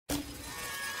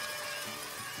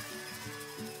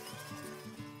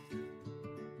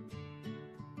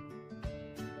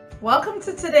Welcome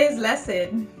to today's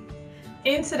lesson.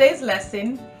 In today's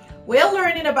lesson, we're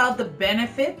learning about the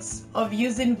benefits of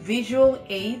using visual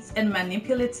aids and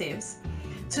manipulatives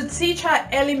to teach our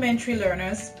elementary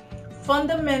learners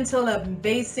fundamental and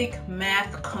basic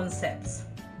math concepts.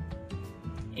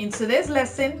 In today's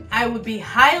lesson, I will be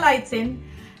highlighting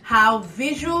how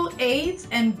visual aids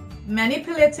and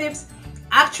manipulatives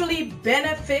actually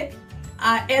benefit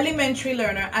our elementary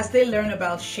learner as they learn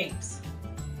about shapes.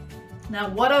 Now,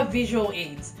 what are visual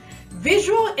aids?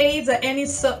 Visual aids are any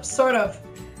sort of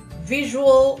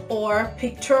visual or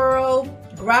pictorial,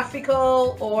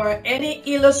 graphical, or any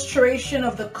illustration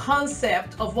of the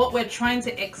concept of what we're trying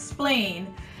to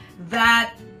explain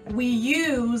that we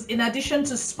use in addition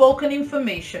to spoken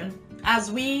information as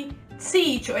we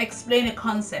teach or explain a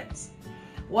concept.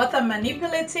 What are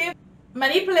manipulative?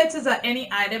 Manipulatives are any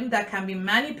item that can be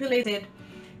manipulated,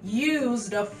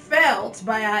 used, or felt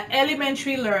by our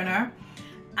elementary learner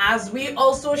as we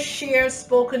also share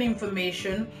spoken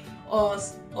information or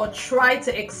try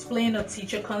to explain or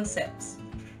teach a concept.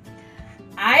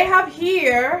 I have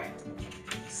here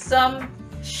some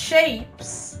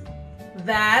shapes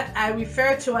that I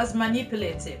refer to as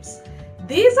manipulatives.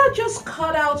 These are just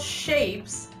cut out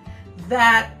shapes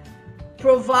that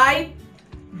provide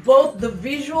both the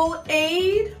visual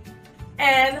aid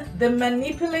and the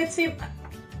manipulative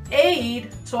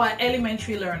aid to our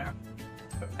elementary learner.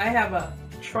 I have a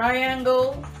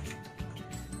triangle,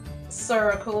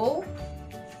 circle,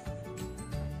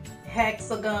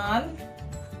 hexagon,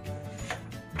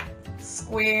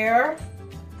 square,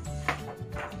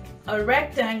 a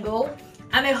rectangle,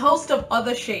 and a host of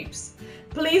other shapes.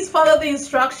 Please follow the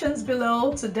instructions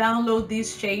below to download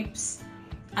these shapes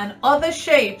and other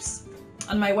shapes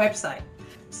on my website.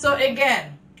 So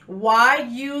again, why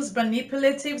use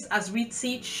manipulatives as we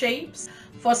teach shapes?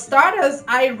 For starters,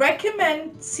 I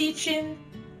recommend teaching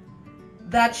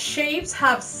that shapes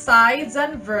have sides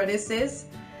and vertices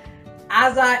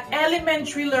as our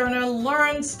elementary learner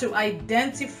learns to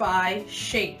identify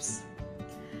shapes.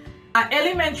 Our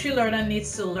elementary learner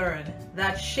needs to learn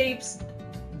that shapes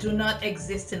do not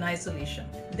exist in isolation.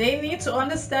 They need to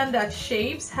understand that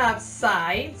shapes have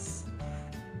sides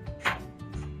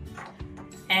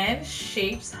and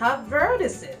shapes have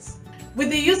vertices. With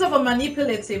the use of a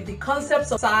manipulative, the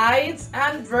concepts of sides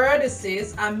and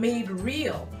vertices are made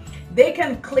real. They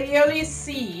can clearly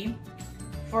see,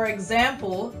 for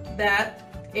example, that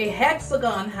a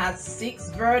hexagon has 6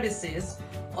 vertices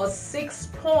or 6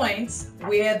 points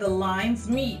where the lines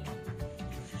meet.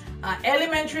 An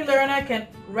elementary learner can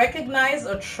recognize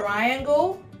a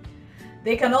triangle.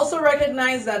 They can also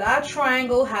recognize that our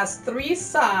triangle has 3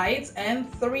 sides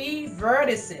and 3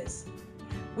 vertices.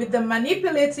 With the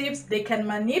manipulatives, they can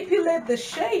manipulate the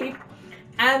shape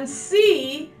and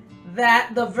see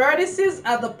that the vertices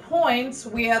are the points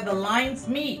where the lines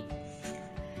meet.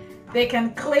 They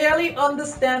can clearly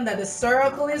understand that the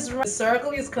circle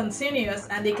is continuous,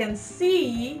 and they can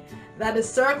see that the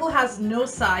circle has no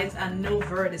sides and no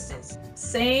vertices.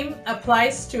 Same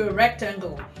applies to a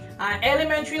rectangle. Our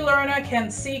elementary learner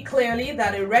can see clearly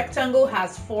that a rectangle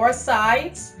has 4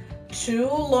 sides, 2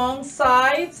 long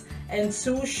sides, and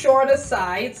 2 shorter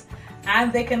sides,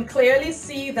 and they can clearly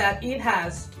see that it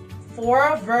has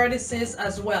 4 vertices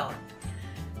as well.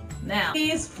 Now,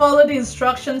 please follow the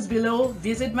instructions below.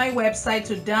 Visit my website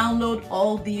to download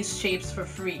all these shapes for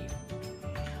free.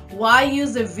 Why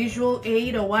use a visual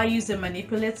aid or why use a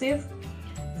manipulative?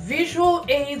 Visual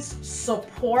aids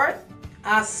support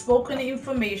our spoken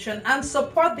information and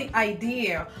support the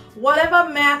idea, whatever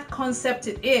math concept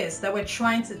it is that we're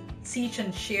trying to teach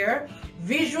and share.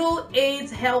 Visual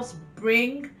aids helps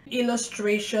bring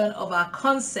illustration of our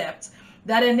concept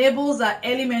that enables our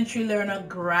elementary learner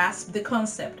grasp the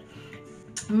concept.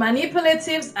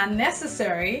 Manipulatives are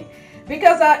necessary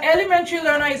because our elementary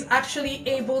learner is actually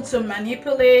able to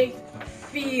manipulate,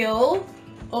 feel,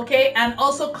 and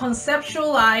also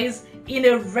conceptualize in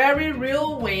a very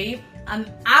real way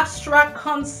an abstract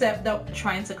concept that we're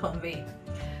trying to convey.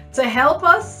 To help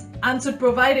us and to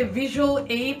provide a visual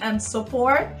aid and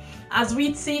support as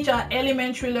we teach our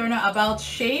elementary learner about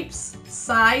shapes,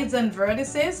 sides, and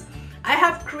vertices, I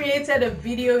have created a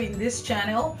video in this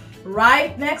channel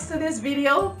right next to this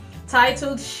video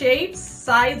titled Shapes,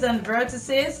 Sides, and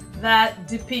Vertices that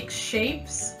depicts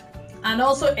shapes and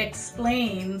also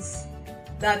explains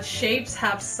that shapes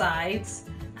have sides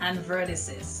and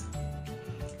vertices.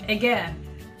 Again,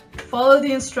 follow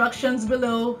the instructions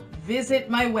below.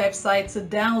 Visit my website to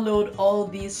download all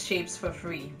these shapes for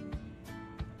free.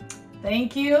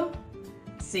 Thank you.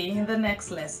 See you in the next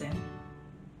lesson.